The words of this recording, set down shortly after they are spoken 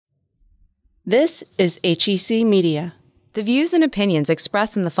This is HEC Media. The views and opinions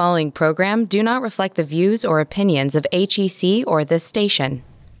expressed in the following program do not reflect the views or opinions of HEC or this station.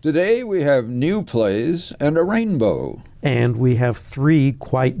 Today we have new plays and a rainbow. And we have three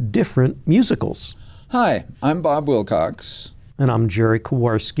quite different musicals. Hi, I'm Bob Wilcox. And I'm Jerry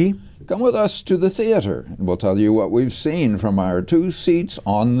Kowarski. Come with us to the theater, and we'll tell you what we've seen from our 2 seats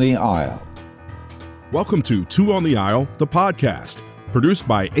on the aisle. Welcome to Two on the Aisle, the podcast, produced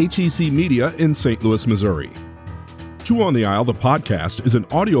by HEC Media in St. Louis, Missouri. Two on the Aisle, the podcast, is an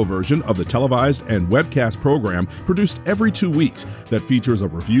audio version of the televised and webcast program produced every 2 weeks that features a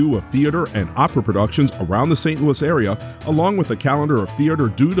review of theater and opera productions around the St. Louis area, along with a calendar of theater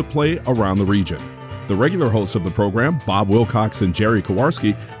due to play around the region. The regular hosts of the program, Bob Wilcox and Jerry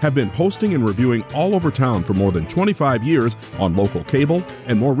Kowarski, have been hosting and reviewing all over town for more than 25 years on local cable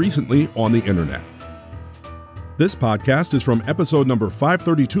and more recently on the internet. This podcast is from episode number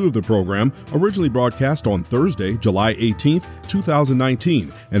 532 of the program, originally broadcast on Thursday, July 18th,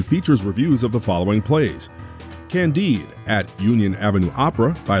 2019, and features reviews of the following plays: Candide at Union Avenue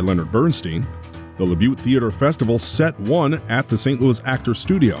Opera by Leonard Bernstein, the LaButte Theater Festival Set 1 at the St. Louis Actors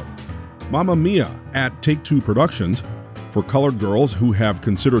Studio, Mamma Mia at Take Two Productions, for colored girls who have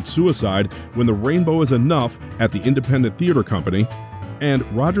considered suicide when the rainbow is enough at the Independent Theater Company, and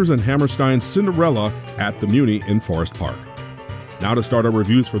Rodgers and Hammerstein's Cinderella at the Muni in Forest Park. Now to start our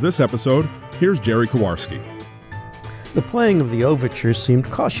reviews for this episode, here's Jerry Kowarski. The playing of the overture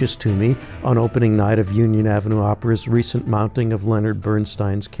seemed cautious to me on opening night of Union Avenue Opera's recent mounting of Leonard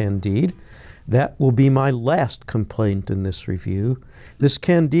Bernstein's Candide. That will be my last complaint in this review. This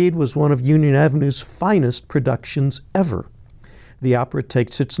Candide was one of Union Avenue's finest productions ever. The opera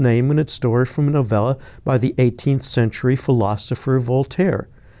takes its name and its story from a novella by the 18th century philosopher Voltaire.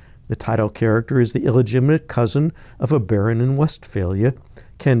 The title character is the illegitimate cousin of a baron in Westphalia.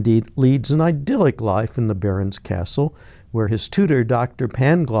 Candide leads an idyllic life in the baron's castle, where his tutor, Dr.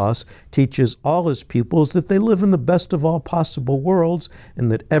 Pangloss, teaches all his pupils that they live in the best of all possible worlds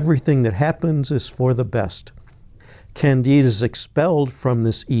and that everything that happens is for the best. Candide is expelled from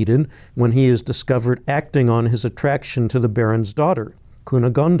this Eden when he is discovered acting on his attraction to the baron's daughter,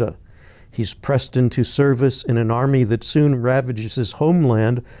 Cunegonde. He's pressed into service in an army that soon ravages his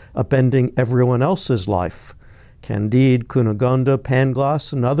homeland, upending everyone else's life. Candide, Cunegonde,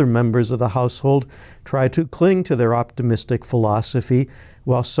 Pangloss, and other members of the household try to cling to their optimistic philosophy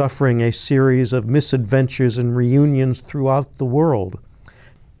while suffering a series of misadventures and reunions throughout the world.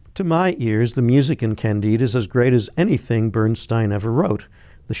 To my ears, the music in Candide is as great as anything Bernstein ever wrote.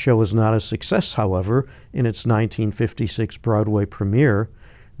 The show was not a success, however, in its 1956 Broadway premiere.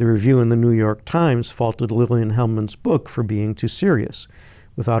 The review in the New York Times faulted Lillian Hellman's book for being too serious.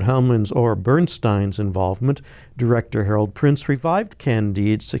 Without Hellman's or Bernstein's involvement, director Harold Prince revived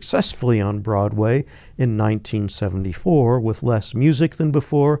Candide successfully on Broadway in 1974 with less music than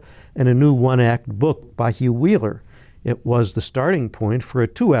before and a new one-act book by Hugh Wheeler. It was the starting point for a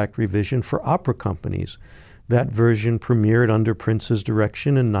 2-act revision for opera companies. That version premiered under Prince's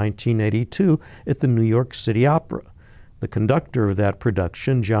direction in 1982 at the New York City Opera. The conductor of that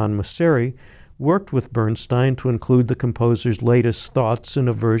production, John Mauceri, worked with Bernstein to include the composer's latest thoughts in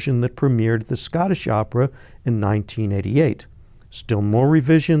a version that premiered at the Scottish Opera in 1988. Still more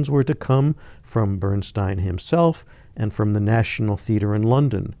revisions were to come from Bernstein himself and from the National Theatre in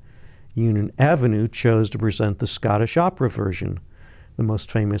London. Union Avenue chose to present the Scottish Opera version. The most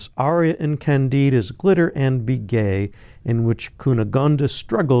famous aria in Candide is Glitter and Be Gay, in which Cunegonde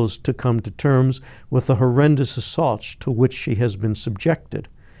struggles to come to terms with the horrendous assaults to which she has been subjected.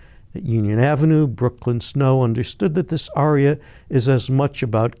 At Union Avenue, Brooklyn Snow understood that this aria is as much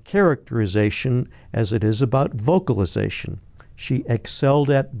about characterization as it is about vocalization. She excelled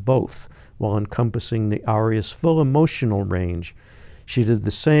at both, while encompassing the aria's full emotional range. She did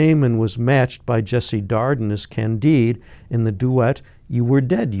the same and was matched by Jessie Darden as Candide in the duet You Were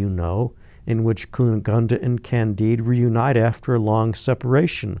Dead, You Know, in which Cunegonde and Candide reunite after a long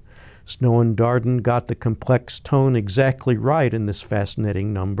separation. Snow and Darden got the complex tone exactly right in this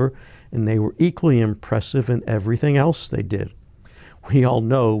fascinating number, and they were equally impressive in everything else they did. We all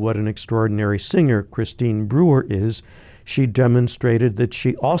know what an extraordinary singer Christine Brewer is. She demonstrated that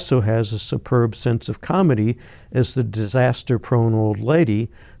she also has a superb sense of comedy as the disaster-prone old lady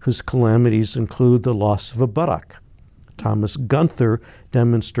whose calamities include the loss of a buttock. Thomas Gunther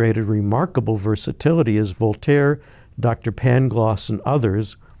demonstrated remarkable versatility as Voltaire, Dr. Pangloss, and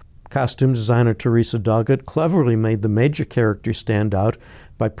others. Costume designer Teresa Doggett cleverly made the major characters stand out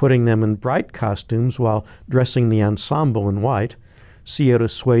by putting them in bright costumes while dressing the ensemble in white. Scioto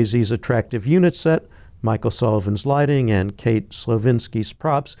Swayze's attractive unit set Michael Sullivan's lighting and Kate Slavinsky's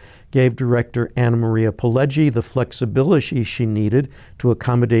props gave director Anna Maria Pileggi the flexibility she needed to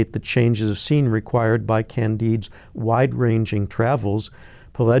accommodate the changes of scene required by Candide's wide-ranging travels.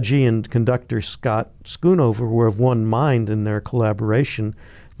 Pileggi and conductor Scott Schoonover were of one mind in their collaboration.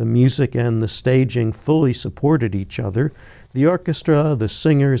 The music and the staging fully supported each other. The orchestra, the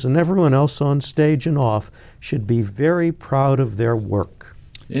singers, and everyone else on stage and off should be very proud of their work.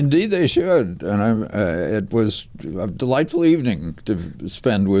 Indeed, they should. And it was a delightful evening to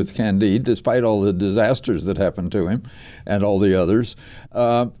spend with Candide, despite all the disasters that happened to him and all the others.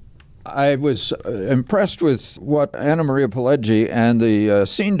 I was impressed with what Anna Maria Pileggi and the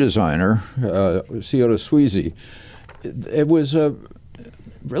scene designer, Ciota Sweezy. It was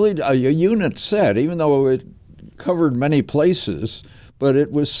really a unit set, even though it covered many places. But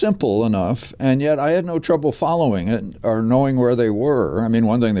it was simple enough, and yet I had no trouble following it or knowing where they were. I mean,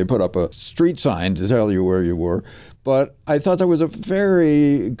 one thing, they put up a street sign to tell you where you were, but I thought that was a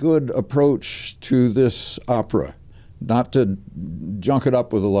very good approach to this opera, not to junk it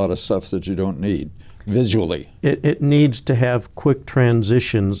up with a lot of stuff that you don't need visually. It needs to have quick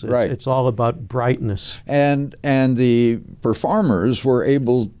transitions. Right. It's all about brightness. And the performers were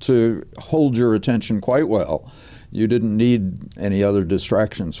able to hold your attention quite well. You didn't need any other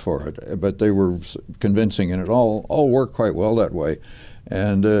distractions for it, but they were convincing, and it all worked quite well that way.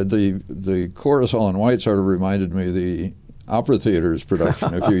 And the chorus all in white sort of reminded me of the Opera Theater's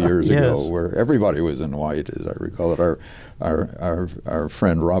production a few years ago, where everybody was in white, as I recall it. Our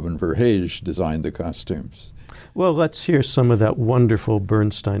friend Robin Verhage designed the costumes. Well, let's hear some of that wonderful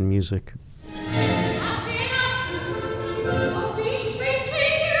Bernstein music.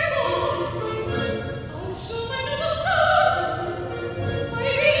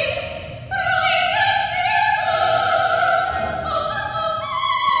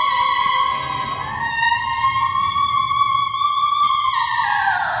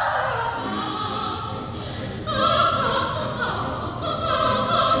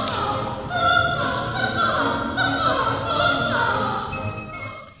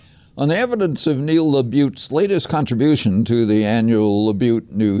 On the evidence of Neil LaBute's latest contribution to the annual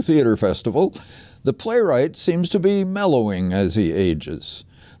LaBute New Theater Festival, the playwright seems to be mellowing as he ages.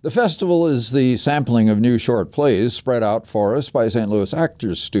 The festival is the sampling of new short plays spread out for us by St. Louis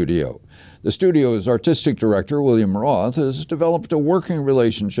Actors Studio. The studio's artistic director, William Roth, has developed a working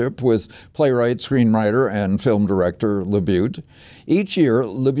relationship with playwright, screenwriter, and film director LaBute. Each year,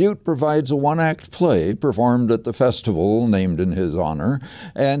 LaBute provides a one-act play performed at the festival named in his honor,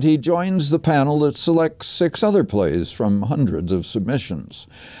 and he joins the panel that selects 6 other plays from hundreds of submissions.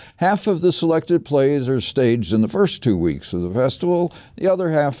 Half of the selected plays are staged in the first 2 weeks of the festival, the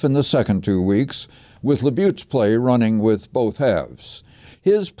other half in the second 2 weeks, with LaBute's play running with both halves.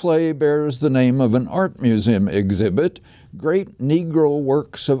 His play bears the name of an art museum exhibit, Great Negro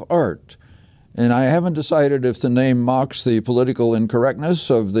Works of Art. And I haven't decided if the name mocks the political incorrectness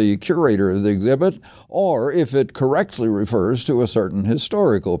of the curator of the exhibit or if it correctly refers to a certain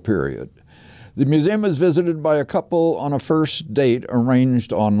historical period. The museum is visited by a couple on a first date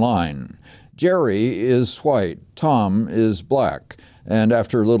arranged online. Jerry is white, Tom is black, and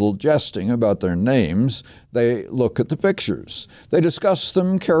after a little jesting about their names, they look at the pictures. They discuss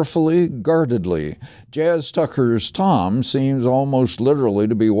them carefully, guardedly. Jazz Tucker's Tom seems almost literally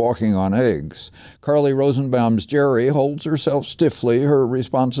to be walking on eggs. Carly Rosenbaum's Jerry holds herself stiffly. Her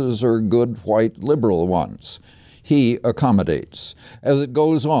responses are good, white, liberal ones. He accommodates. As it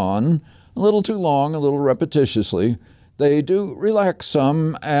goes on, a little too long, a little repetitiously, they do relax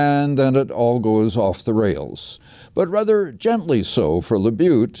some, and then it all goes off the rails. But rather gently so for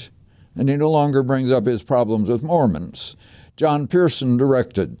LaBute, and he no longer brings up his problems with Mormons. John Pearson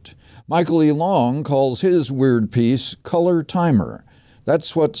directed. Michael E. Long calls his weird piece Color Timer.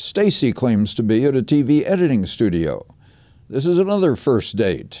 That's what Stacy claims to be at a TV editing studio. This is another first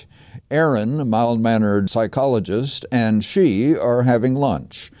date. Aaron, a mild-mannered psychologist, and she are having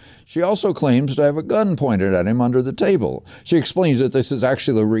lunch. She also claims to have a gun pointed at him under the table. She explains that this is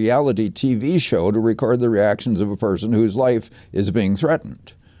actually a reality TV show to record the reactions of a person whose life is being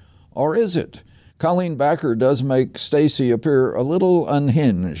threatened. Or is it? Colleen Backer does make Stacy appear a little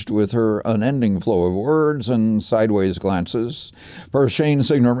unhinged with her unending flow of words and sideways glances. For Shane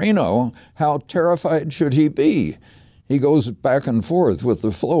Signorino, how terrified should he be? He goes back and forth with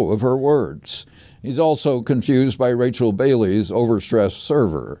the flow of her words. He's also confused by Rachel Bailey's overstressed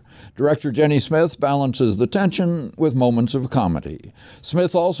server. Director Jenny Smith balances the tension with moments of comedy.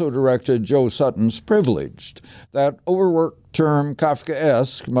 Smith also directed Joe Sutton's Privileged. That overworked term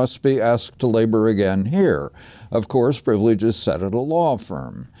Kafkaesque must be asked to labor again here. Of course, privilege is set at a law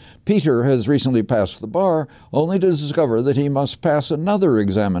firm. Peter has recently passed the bar, only to discover that he must pass another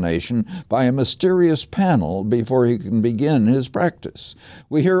examination by a mysterious panel before he can begin his practice.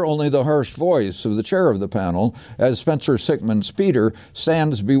 We hear only the harsh voice of the chair of the panel as Spencer Sickman's Peter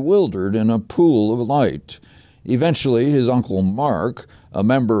stands bewildered in a pool of light. Eventually, his uncle Mark, a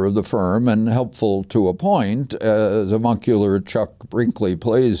member of the firm and helpful to a point, as avuncular Chuck Brinkley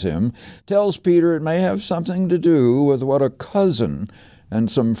plays him, tells Peter it may have something to do with what a cousin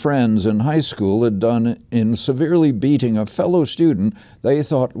and some friends in high school had done in severely beating a fellow student they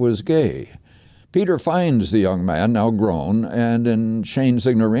thought was gay. Peter finds the young man, now grown, and in Shane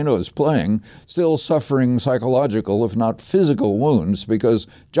Signorino's playing, still suffering psychological, if not physical, wounds because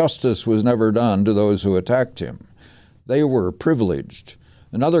justice was never done to those who attacked him. They were privileged.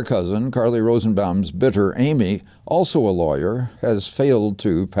 Another cousin, Carly Rosenbaum's bitter Amy, also a lawyer, has failed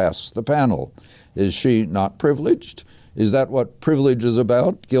to pass the panel. Is she not privileged? Is that what privilege is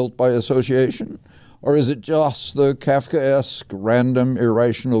about, guilt by association? Or is it just the Kafkaesque, random,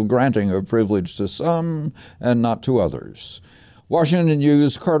 irrational granting of privilege to some and not to others? Washington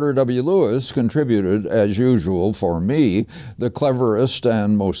News' Carter W. Lewis contributed, as usual for me, the cleverest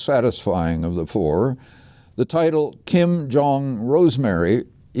and most satisfying of the four. The title, Kim Jong Rosemary,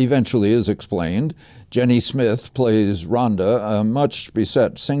 eventually is explained. Jenny Smith plays Rhonda, a much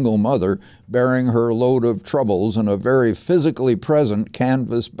beset single mother bearing her load of troubles in a very physically present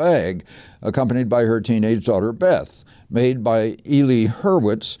canvas bag, accompanied by her teenage daughter Beth, made by Ely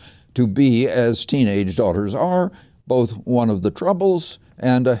Hurwitz to be, as teenage daughters are, both one of the troubles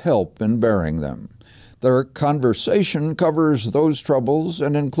and a help in bearing them. Their conversation covers those troubles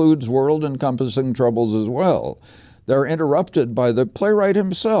and includes world-encompassing troubles as well. They're interrupted by the playwright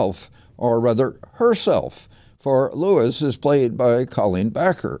himself, or rather herself, for Lewis is played by Colleen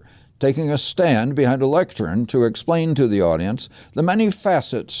Backer, taking a stand behind a lectern to explain to the audience the many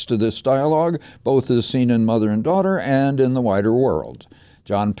facets to this dialogue, both as seen in Mother and Daughter and in the wider world.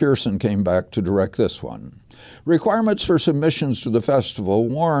 John Pearson came back to direct this one. Requirements for submissions to the festival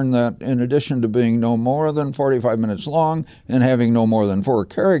warn that in addition to being no more than 45 minutes long and having no more than 4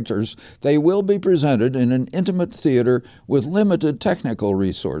 characters, they will be presented in an intimate theater with limited technical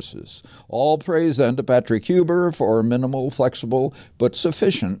resources. All praise then to Patrick Huber for minimal, flexible, but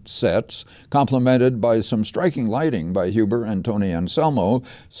sufficient sets, complemented by some striking lighting by Huber and Tony Anselmo,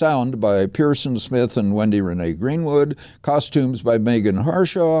 sound by Pearson Smith and Wendy Renee Greenwood, costumes by Megan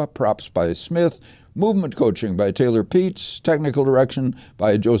Harshaw, props by Smith, movement coaching by Taylor Peets, technical direction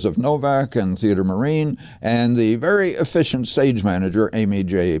by Joseph Novak and Theodore Marine, and the very efficient stage manager, Amy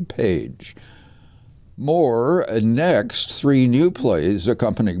J. Page. More next, 3 new plays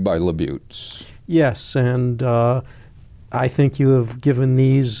accompanied by LaButes. Yes, and I think you have given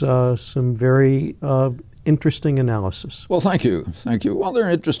these some very interesting analysis. Well, thank you. Thank you. Well, they're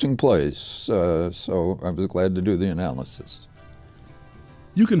interesting plays, so I was glad to do the analysis.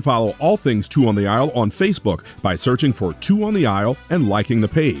 You can follow all things Two on the Aisle on Facebook by searching for Two on the Aisle and liking the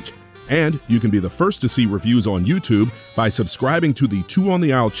page. And you can be the first to see reviews on YouTube by subscribing to the Two on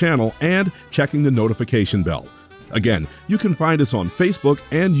the Aisle channel and checking the notification bell. Again, you can find us on Facebook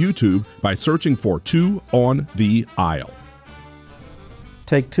and YouTube by searching for Two on the Aisle.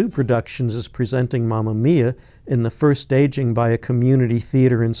 Take Two Productions is presenting Mamma Mia in the first staging by a community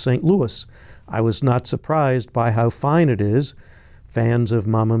theater in St. Louis. I was not surprised by how fine it is. Fans of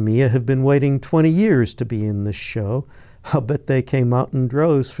Mamma Mia have been waiting 20 years to be in this show. I'll bet they came out in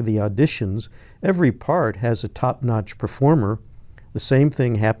droves for the auditions. Every part has a top-notch performer. The same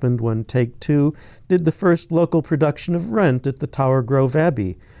thing happened when Take Two did the first local production of Rent at the Tower Grove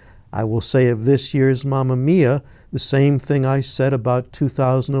Abbey. I will say of this year's Mamma Mia the same thing I said about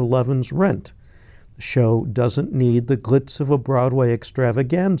 2011's Rent. The show doesn't need the glitz of a Broadway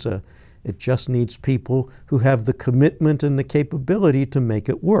extravaganza. It just needs people who have the commitment and the capability to make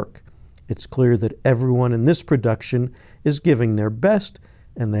it work. It's clear that everyone in this production is giving their best,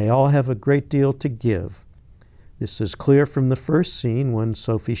 and they all have a great deal to give. This is clear from the first scene when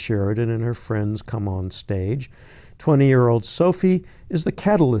Sophie Sheridan and her friends come on stage. 20-year-old Sophie is the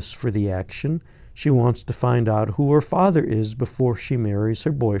catalyst for the action. She wants to find out who her father is before she marries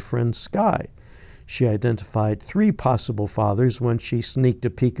her boyfriend, Sky. She identified 3 possible fathers when she sneaked a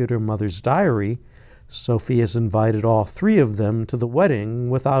peek at her mother's diary. Sophie has invited all 3 of them to the wedding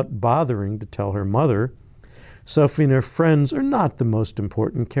without bothering to tell her mother. Sophie and her friends are not the most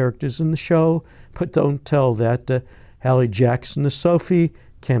important characters in the show, but don't tell that to Hallie Jackson as Sophie,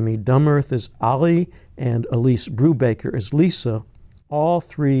 Cammie Dummerth as Ollie, and Elise Brubaker as Lisa. all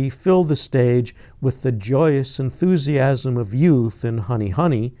three fill the stage with the joyous enthusiasm of youth in Honey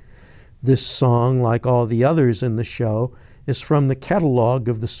Honey. This song, like all the others in the show, is from the catalog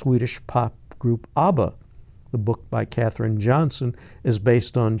of the Swedish pop group ABBA. The book by Katherine Johnson is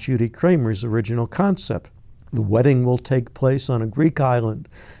based on Judy Kramer's original concept. The wedding will take place on a Greek island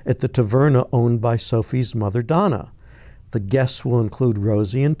at the taverna owned by Sophie's mother, Donna. The guests will include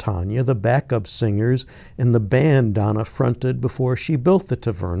Rosie and Tanya, the backup singers, and the band Donna fronted before she built the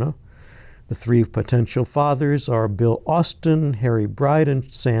taverna. The three potential fathers are Bill Austin, Harry Bride, and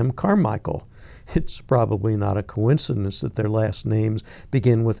Sam Carmichael. It's probably not a coincidence that their last names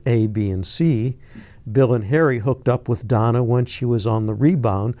begin with A, B, and C. Bill and Harry hooked up with Donna when she was on the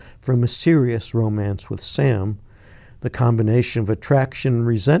rebound from a serious romance with Sam. The combination of attraction and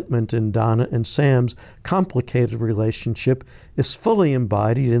resentment in Donna and Sam's complicated relationship is fully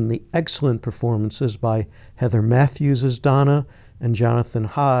embodied in the excellent performances by Heather Matthews as Donna and Jonathan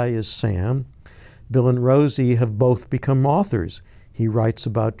High as Sam. Bill and Rosie have both become authors. He writes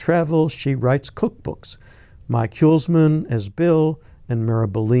about travel, she writes cookbooks. Mike Hulsman as Bill and Mara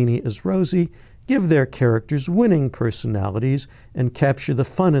Bellini as Rosie give their characters winning personalities and capture the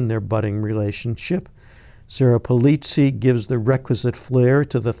fun in their budding relationship. Sarah Polizzi gives the requisite flair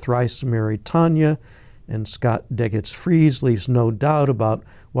to the thrice-married Tanya, and Scott Degetz-Fries leaves no doubt about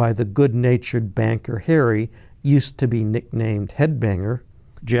why the good-natured banker Harry used to be nicknamed Headbanger.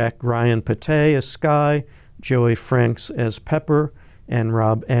 Jack Ryan Patay as Sky, Joey Franks as Pepper, and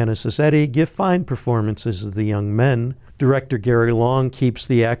Rob Annis as Eddie give fine performances as the young men. Director Gary Long keeps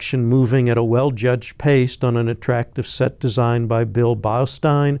the action moving at a well-judged pace on an attractive set designed by Bill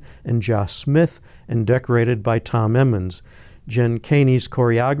Baustein and Josh Smith and decorated by Tom Emmons. Jen Caney's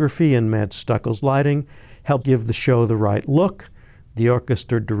choreography and Matt Stuckel's lighting help give the show the right look. The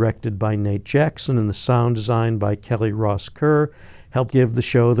orchestra, directed by Nate Jackson, and the sound design by Kelly Ross Kerr help give the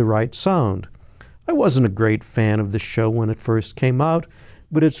show the right sound. I wasn't a great fan of the show when it first came out,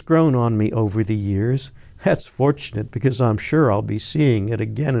 but it's grown on me over the years. That's fortunate because I'm sure I'll be seeing it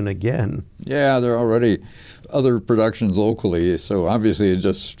again and again. Yeah, there are already other productions locally, so obviously it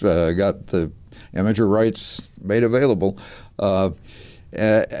just got the amateur rights made available.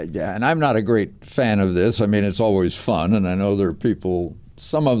 And I'm not a great fan of this. I mean, it's always fun, and I know there are people,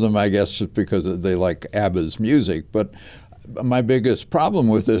 some of them, I guess, just because they like ABBA's music, but my biggest problem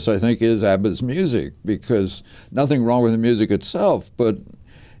with this, I think, is ABBA's music, because nothing wrong with the music itself, but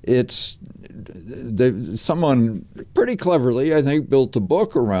it's someone pretty cleverly, I think, built a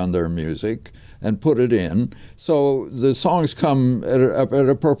book around their music and put it in. So the songs come at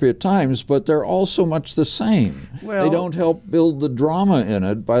appropriate times, but they're all so much the same. Well, they don't help build the drama in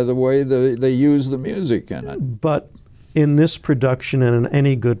it by the way they use the music in it. But in this production and in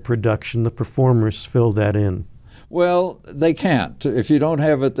any good production, the performers fill that in. Well, they can't. If you don't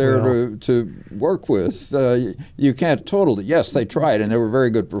have it there to work with, you can't totally. Yes, they tried, and they were very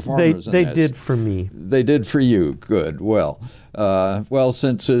good performers. They did for me. They did for you. Good. Well,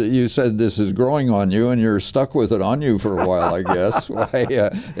 since you said this is growing on you, and you're stuck with it on you for a while, I guess,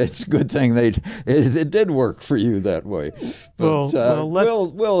 it's a good thing it did work for you that way. But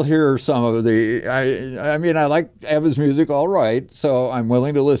we'll hear some of the. I mean, I like ABBA's music, all right, so I'm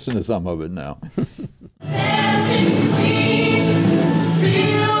willing to listen to some of it now.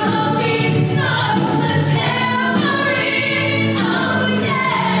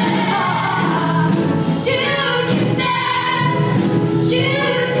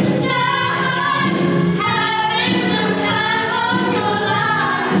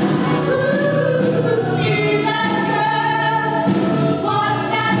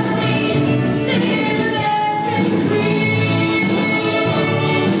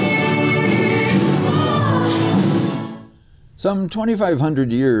 Some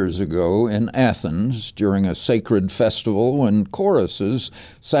 2,500 years ago in Athens, during a sacred festival when choruses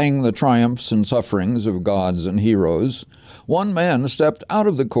sang the triumphs and sufferings of gods and heroes, one man stepped out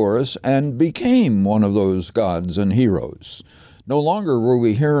of the chorus and became one of those gods and heroes. No longer were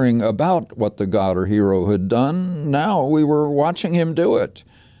we hearing about what the god or hero had done. Now we were watching him do it.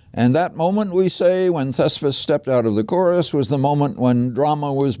 And that moment, we say, when Thespis stepped out of the chorus was the moment when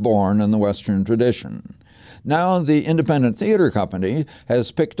drama was born in the Western tradition. Now the Independent Theater Company has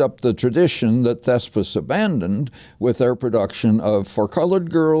picked up the tradition that Thespis abandoned with their production of For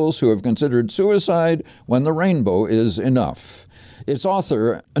Colored Girls Who Have Considered Suicide When the Rainbow Is Enough. Its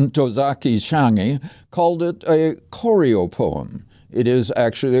author, Ntozake Shangi, called it a choreo poem. It is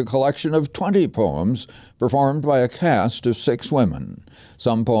actually a collection of 20 poems performed by a cast of 6 women.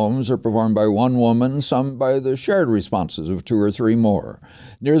 Some poems are performed by one woman, some by the shared responses of 2 or 3 more.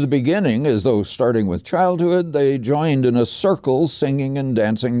 Near the beginning, as though starting with childhood, they joined in a circle singing and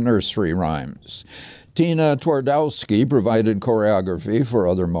dancing nursery rhymes. Tina Twardowski provided choreography for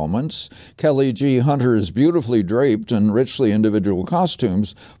other moments. Kelly G. Hunter's beautifully draped and richly individual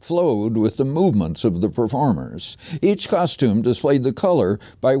costumes flowed with the movements of the performers. Each costume displayed the color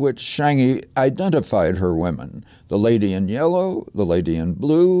by which Shange identified her women: the lady in yellow, the lady in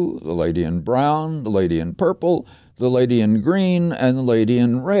blue, the lady in brown, the lady in purple, the lady in green, and the lady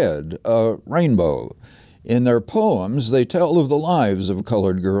in red, a rainbow. In their poems, they tell of the lives of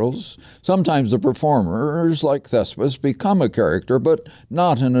colored girls. Sometimes the performers, like Thespis, become a character, but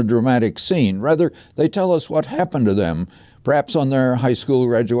not in a dramatic scene. Rather, they tell us what happened to them, perhaps on their high school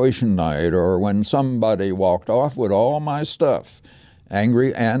graduation night, or when somebody walked off with all my stuff,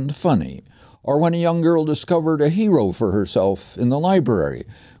 angry and funny, or when a young girl discovered a hero for herself in the library,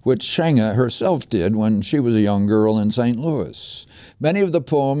 which Shange herself did when she was a young girl in St. Louis. Many of the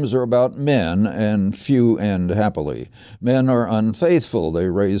poems are about men, and few end happily. Men are unfaithful. They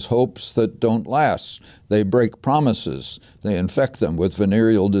raise hopes that don't last. They break promises. They infect them with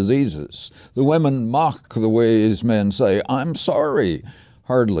venereal diseases. The women mock the ways men say, "I'm sorry,"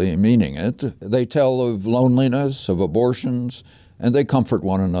 hardly meaning it. They tell of loneliness, of abortions, and they comfort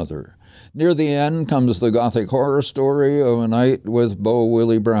one another. Near the end comes the Gothic horror story of a night with Beau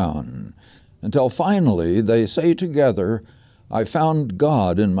Willie Brown, until finally they say together, "I found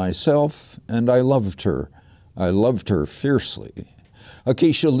God in myself, and I loved her. I loved her fiercely."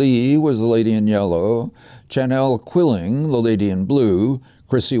 Akeisha Lee was the lady in yellow, Chanel Quilling, the lady in blue,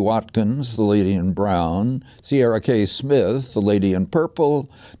 Chrissy Watkins, the lady in brown, Sierra K. Smith, the lady in purple,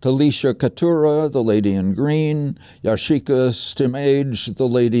 Talisha Katura, the lady in green, Yashika Stimage, the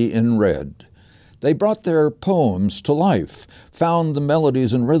lady in red. They brought their poems to life, found the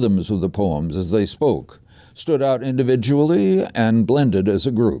melodies and rhythms of the poems as they spoke, stood out individually and blended as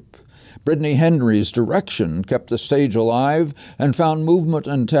a group. Brittany Henry's direction kept the stage alive and found movement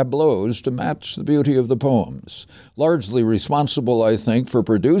and tableaus to match the beauty of the poems. Largely responsible, I think, for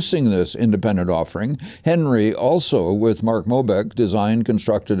producing this independent offering, Henry also, with Mark Mobeck, designed,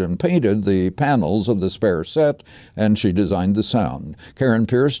 constructed, and painted the panels of the spare set, and she designed the sound. Karen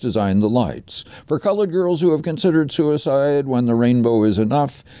Pierce designed the lights. For Colored Girls Who Have Considered Suicide When the Rainbow Is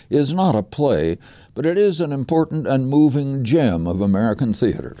Enough is not a play, but it is an important and moving gem of American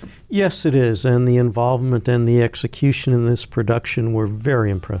theater. Yes, it is, and the involvement and the execution in this production were very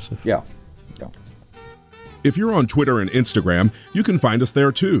impressive. Yeah. If you're on Twitter and Instagram, you can find us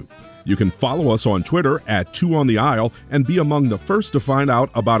there too. You can follow us on Twitter at 2OnTheAisle and be among the first to find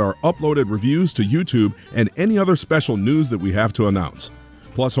out about our uploaded reviews to YouTube and any other special news that we have to announce.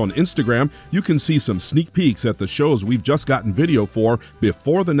 Plus, on Instagram, you can see some sneak peeks at the shows we've just gotten video for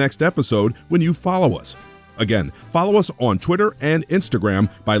before the next episode when you follow us. Again, follow us on Twitter and Instagram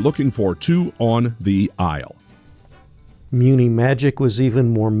by looking for 2 on the Aisle. Muni Magic was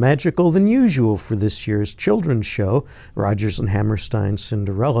even more magical than usual for this year's children's show, Rodgers and Hammerstein's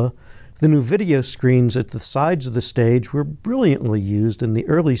Cinderella. The new video screens at the sides of the stage were brilliantly used in the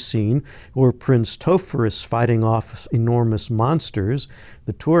early scene where Prince Topher is fighting off enormous monsters.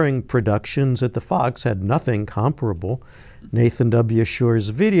 The touring productions at the Fox had nothing comparable. Nathan W. Shore's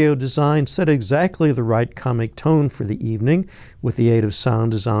video design set exactly the right comic tone for the evening, with the aid of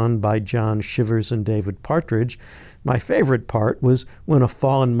sound design by John Shivers and David Partridge. My favorite part was when a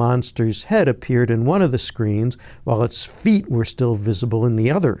fallen monster's head appeared in one of the screens while its feet were still visible in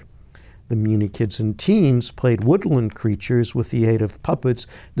the other. The Muni Kids and Teens played woodland creatures with the aid of puppets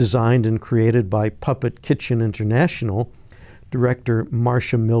designed and created by Puppet Kitchen International. Director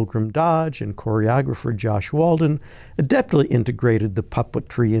Marcia Milgram Dodge and choreographer Josh Walden adeptly integrated the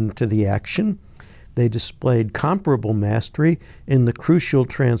puppetry into the action. They displayed comparable mastery in the crucial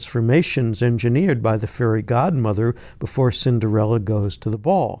transformations engineered by the fairy godmother before Cinderella goes to the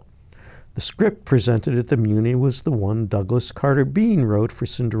ball. The script presented at the Muni was the one Douglas Carter Beane wrote for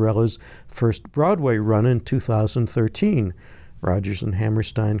Cinderella's first Broadway run in 2013. Rodgers and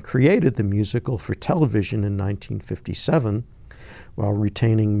Hammerstein created the musical for television in 1957. While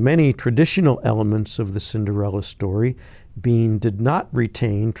retaining many traditional elements of the Cinderella story, Beane did not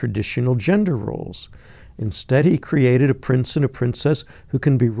retain traditional gender roles. Instead, he created a prince and a princess who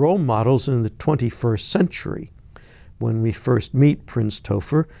can be role models in the 21st century. When we first meet Prince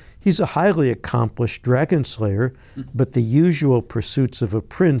Topher, he's a highly accomplished dragon slayer, but the usual pursuits of a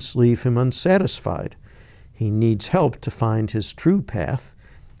prince leave him unsatisfied. He needs help to find his true path.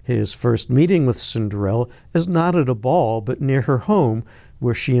 His first meeting with Cinderella is not at a ball, but near her home,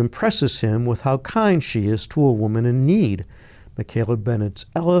 where she impresses him with how kind she is to a woman in need. Michaela Bennett's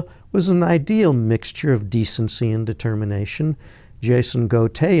Ella was an ideal mixture of decency and determination. Jason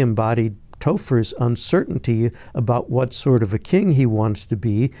Gauthier embodied Topher's uncertainty about what sort of a king he wanted to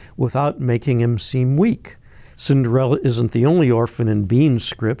be without making him seem weak. Cinderella isn't the only orphan in Bean's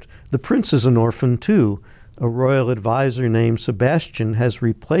script. The prince is an orphan too. A royal advisor named Sebastian has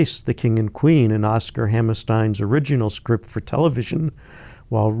replaced the king and queen in Oscar Hammerstein's original script for television.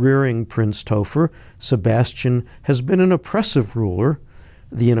 While rearing Prince Topher, Sebastian has been an oppressive ruler.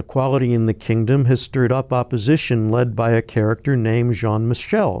 The inequality in the kingdom has stirred up opposition led by a character named Jean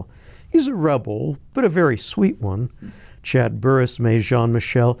Michel. He's a rebel, but a very sweet one. Chad Burris made Jean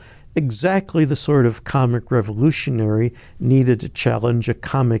Michel exactly the sort of comic revolutionary needed to challenge a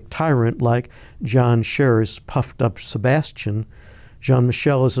comic tyrant like John Scherer's puffed-up Sebastian. Jean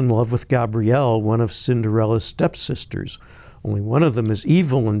Michel is in love with Gabrielle, one of Cinderella's stepsisters. Only one of them is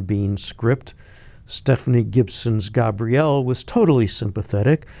evil in Bean's script. Stephanie Gibson's Gabrielle was totally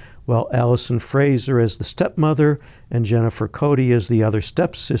sympathetic, while Alison Fraser as the stepmother and Jennifer Cody as the other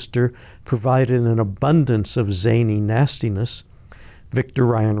stepsister provided an abundance of zany nastiness. Victor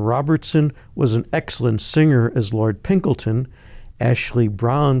Ryan Robertson was an excellent singer as Lord Pinkleton. Ashley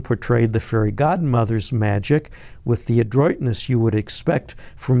Brown portrayed the fairy godmother's magic with the adroitness you would expect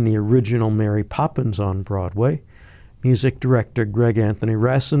from the original Mary Poppins on Broadway. Music director Greg Anthony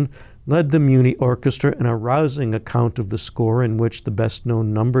Rassin led the Muny Orchestra in a rousing account of the score in which the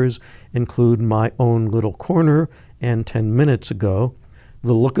best-known numbers include My Own Little Corner and 10 Minutes Ago.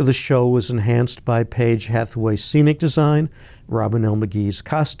 The look of the show was enhanced by Paige Hathaway's scenic design, Robin L. McGee's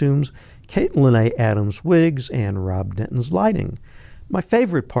costumes, Caitlin A. Adams' wigs, and Rob Denton's lighting. My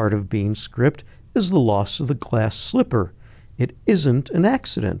favorite part of Bean's script is the loss of the glass slipper. It isn't an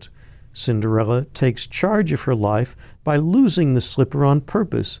accident. Cinderella takes charge of her life by losing the slipper on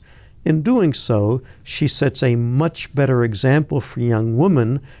purpose. In doing so, she sets a much better example for young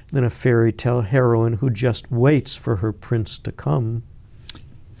women than a fairy tale heroine who just waits for her prince to come.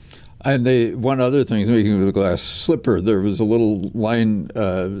 And one other thing, speaking of the glass slipper, there was a little line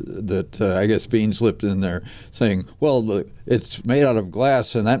that I guess Bean slipped in there saying, well, it's made out of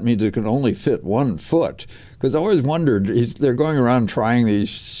glass, and that means it can only fit 1 foot. Because I always wondered, they're going around trying these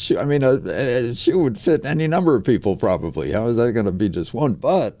shoes. I mean, a shoe would fit any number of people probably. How is that going to be just one?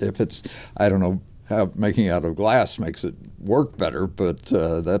 But if it's, I don't know, making it out of glass makes it work better, but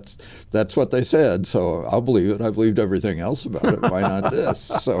that's what they said, so I'll believe it. I believed everything else about it. Why not this?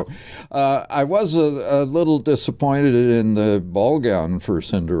 So I was a little disappointed in the ball gown for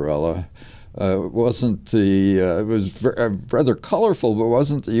Cinderella. It wasn't it was rather colorful, but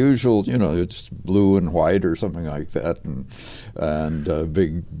wasn't the usual, it's blue and white or something like that, and a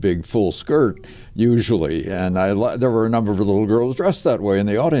big full skirt usually. And there were a number of little girls dressed that way in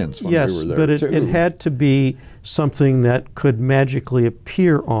the audience when we were there. Yes, but it had to be something that could magically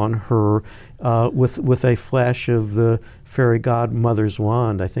appear on her with a flash of the fairy godmother's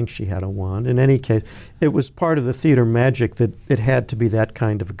wand. I think she had a wand. In any case, it was part of the theater magic that it had to be that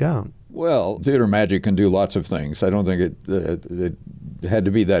kind of a gown. Well, theater magic can do lots of things. I don't think it had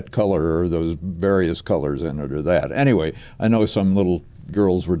to be that color or those various colors in it or that. Anyway, I know some little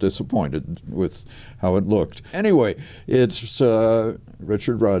girls were disappointed with how it looked. Anyway, it's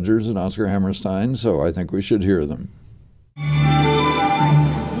Richard Rodgers and Oscar Hammerstein, so I think we should hear them.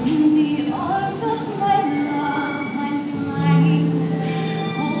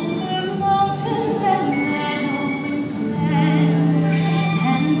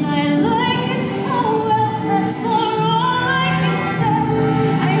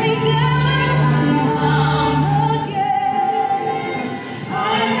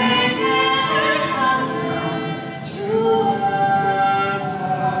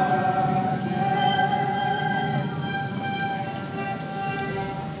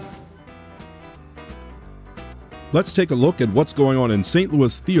 Let's take a look at what's going on in St.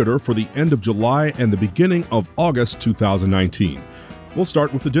 Louis theater for the end of July and the beginning of August 2019. We'll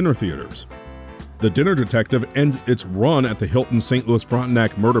start with the dinner theaters. The Dinner Detective ends its run at the Hilton St. Louis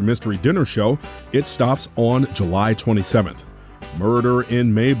Frontenac Murder Mystery Dinner Show. It stops on July 27th. Murder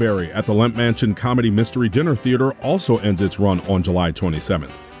in Mayberry at the Lemp Mansion Comedy Mystery Dinner Theater also ends its run on July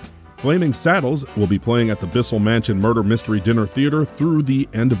 27th. Flaming Saddles will be playing at the Bissell Mansion Murder Mystery Dinner Theater through the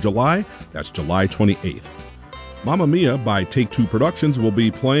end of July. That's July 28th. Mamma Mia by Take-Two Productions will be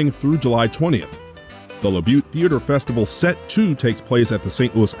playing through July 20th. The LaButte Theater Festival Set 2 takes place at the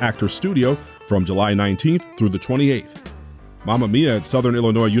St. Louis Actors Studio from July 19th through the 28th. Mamma Mia at Southern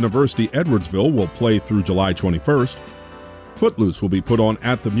Illinois University Edwardsville will play through July 21st. Footloose will be put on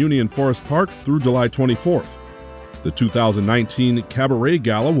at the Muni in Forest Park through July 24th. The 2019 Cabaret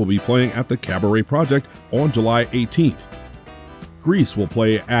Gala will be playing at the Cabaret Project on July 18th. Grease will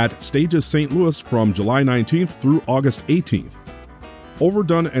play at Stages St. Louis from July 19th through August 18th.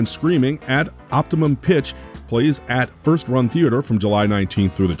 Overdone and Screaming at Optimum Pitch plays at First Run Theater from July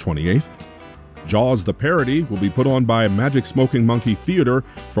 19th through the 28th. Jaws the Parody will be put on by Magic Smoking Monkey Theater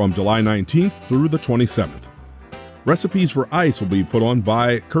from July 19th through the 27th. Recipes for Ice will be put on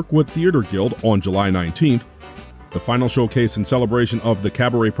by Kirkwood Theater Guild on July 19th. The final showcase in celebration of the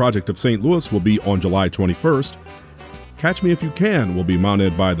Cabaret Project of St. Louis will be on July 21st. Catch Me If You Can will be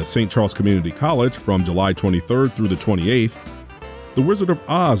mounted by the St. Charles Community College from July 23rd through the 28th. The Wizard of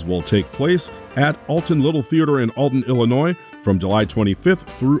Oz will take place at Alton Little Theater in Alton, Illinois from July 25th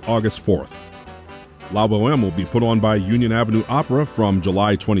through August 4th. La Boheme will be put on by Union Avenue Opera from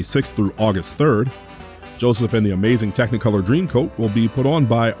July 26th through August 3rd. Joseph and the Amazing Technicolor Dreamcoat will be put on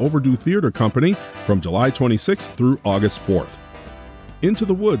by Overdue Theater Company from July 26th through August 4th. Into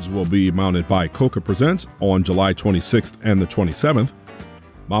the Woods will be mounted by Coca Presents on July 26th and the 27th.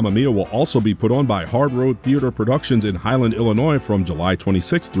 Mamma Mia will also be put on by Hard Road Theater Productions in Highland, Illinois from July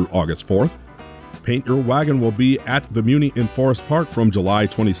 26th through August 4th. Paint Your Wagon will be at the Muni in Forest Park from July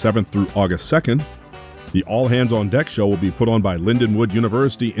 27th through August 2nd. The All Hands on Deck show will be put on by Lindenwood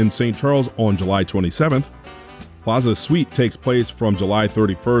University in St. Charles on July 27th. Plaza Suite takes place from July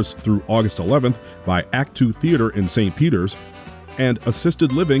 31st through August 11th by Act Two Theater in St. Peters. And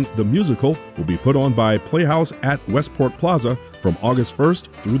Assisted Living, the musical, will be put on by Playhouse at Westport Plaza from August 1st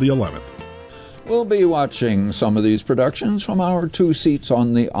through the 11th. We'll be watching some of these productions from our 2 seats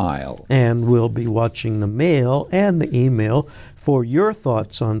on the aisle. And we'll be watching the mail and the email for your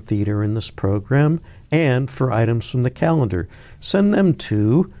thoughts on theater in this program and for items from the calendar. Send them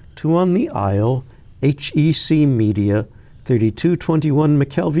to On the Aisle, HEC Media, 3221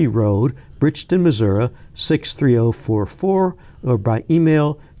 McKelvey Road, Bridgeton, Missouri, 63044, or by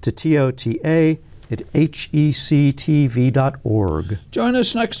email to tota@hectv.org. Join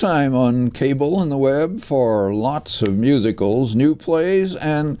us next time on Cable and the Web for lots of musicals, new plays,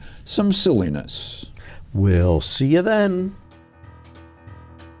 and some silliness. We'll see you then.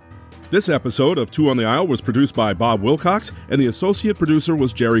 This episode of Two on the Aisle was produced by Bob Wilcox, and the associate producer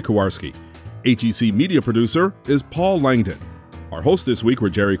was Jerry Kowarski. HEC media producer is Paul Langdon. Our hosts this week were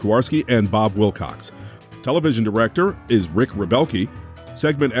Jerry Kowarski and Bob Wilcox. Television director is Rick Rebelke.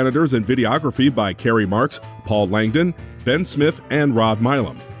 Segment editors and videography by Carrie Marks, Paul Langdon, Ben Smith, and Rod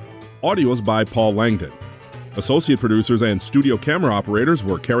Milam. Audios by Paul Langdon. Associate producers and studio camera operators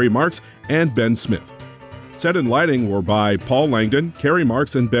were Carrie Marks and Ben Smith. Set and lighting were by Paul Langdon, Carrie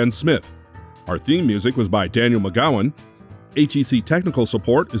Marks, and Ben Smith. Our theme music was by Daniel McGowan. HEC technical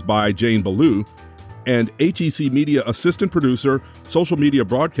support is by Jane Ballou. And HEC media assistant producer, social media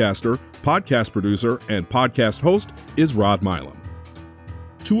broadcaster, podcast producer, and podcast host is Rod Milam.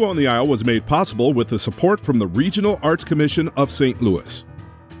 Two on the Aisle was made possible with the support from the Regional Arts Commission of St. Louis.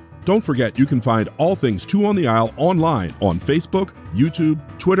 Don't forget you can find all things Two on the Aisle online on Facebook, YouTube,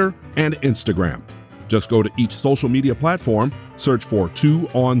 Twitter, and Instagram. Just go to each social media platform, search for Two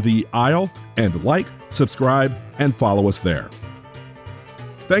on the Aisle, and like, subscribe, and follow us there.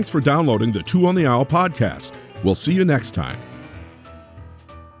 Thanks for downloading the Two on the Aisle podcast. We'll see you next time.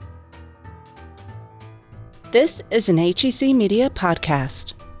 This is an HEC Media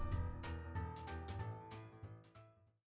podcast.